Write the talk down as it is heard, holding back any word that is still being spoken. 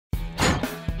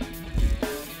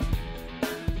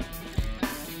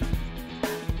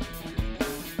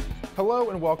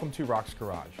Hello and welcome to RHOX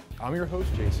Garage. I'm your host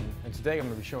Jason, and today I'm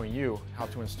going to be showing you how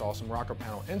to install some rocker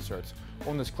panel inserts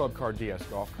on this Club Car DS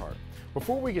golf cart.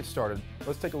 Before we get started,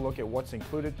 let's take a look at what's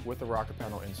included with the rocker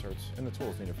panel inserts and the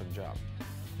tools needed for the job.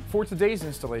 For today's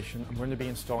installation, I'm going to be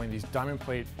installing these diamond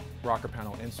plate rocker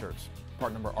panel inserts,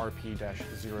 part number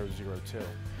RP-002.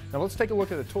 Now let's take a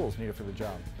look at the tools needed for the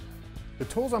job. The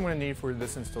tools I'm going to need for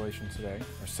this installation today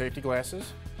are safety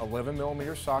glasses,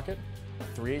 11mm socket, a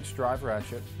 3/8 drive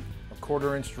ratchet, a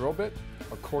 1/4 inch drill bit,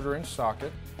 a 1/4 inch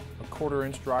socket, a 1/4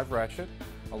 inch drive ratchet,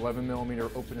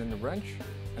 11mm open-ended wrench,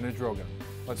 and a drill gun.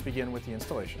 Let's begin with the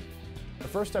installation. The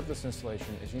first step of this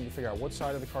installation is you need to figure out what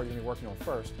side of the cart you're going to be working on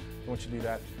first. And once you do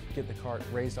that, get the cart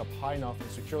raised up high enough and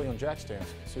securely on jack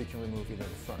stands so you can remove either the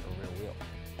front or rear wheel.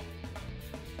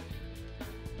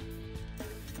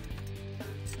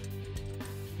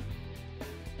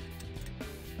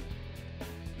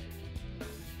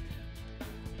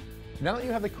 Now that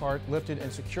you have the cart lifted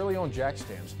and securely on jack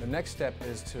stands, the next step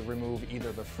is to remove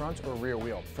either the front or rear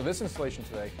wheel. For this installation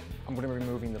today, I'm going to be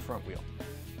removing the front wheel.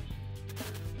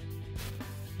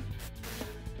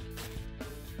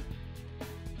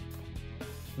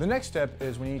 The next step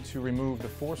is we need to remove the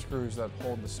 4 screws that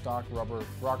hold the stock rubber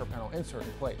rocker panel insert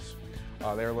in place.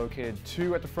 They are located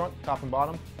 2 at the front, top and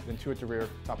bottom, then 2 at the rear,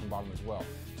 top and bottom as well.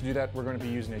 To do that, we're going to be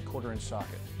using a 1/4 inch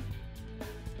socket.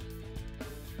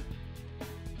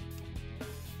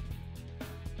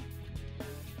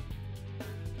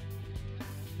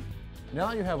 Now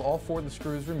that you have all 4 of the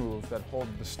screws removed that hold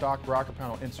the stock rocker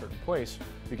panel insert in place,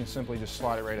 you can simply just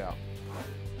slide it right out.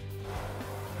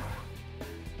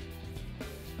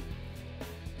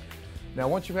 Now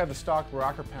once you have the stock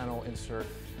rocker panel insert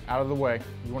out of the way,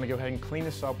 you want to go ahead and clean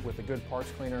this up with a good parts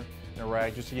cleaner and a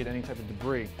rag just to get any type of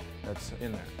debris that's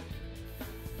in there.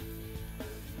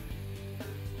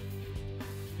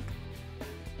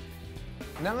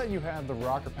 Now that you have the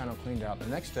rocker panel cleaned out, the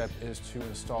next step is to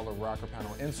install the rocker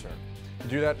panel insert. To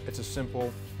do that, it's as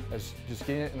simple as just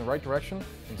getting it in the right direction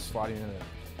and sliding it in.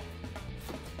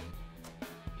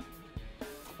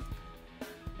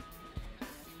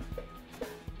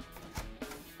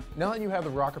 Now that you have the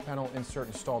rocker panel insert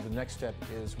installed, the next step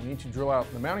is we need to drill out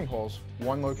the mounting holes,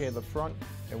 one located at the front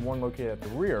and one located at the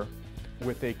rear,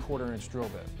 with a 1/4 inch drill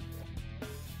bit.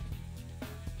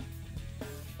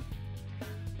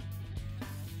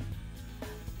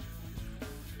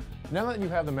 Now that you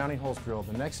have the mounting holes drilled,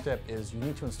 the next step is you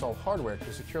need to install hardware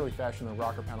to securely fashion the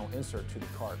rocker panel insert to the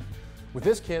cart. With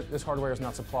this kit, this hardware is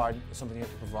not supplied, it's something you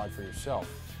have to provide for yourself.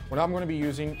 What I'm going to be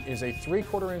using is a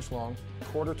 3/4 inch long,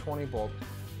 1/4 20 bolt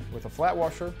with a flat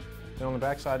washer, and on the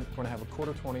back side, I'm going to have a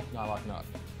 1/4 20 nylock nut.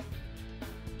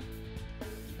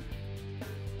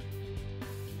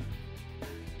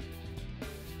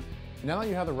 Now that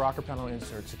you have the rocker panel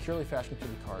insert securely fashioned to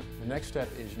the cart, the next step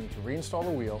is you need to reinstall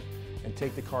the wheel and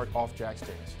take the cart off jack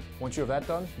stands. Once you have that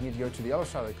done, you need to go to the other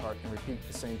side of the cart and repeat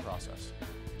the same process.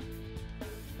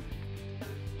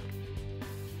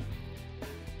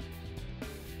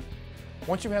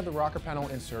 Once you have the rocker panel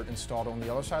insert installed on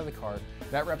the other side of the cart,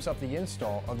 that wraps up the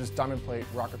install of this diamond plate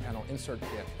rocker panel insert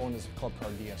kit on this Club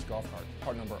Car DS golf cart,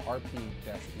 part number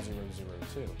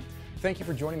RP-002. Thank you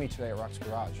for joining me today at RHOX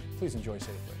Garage. Please enjoy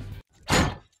safely.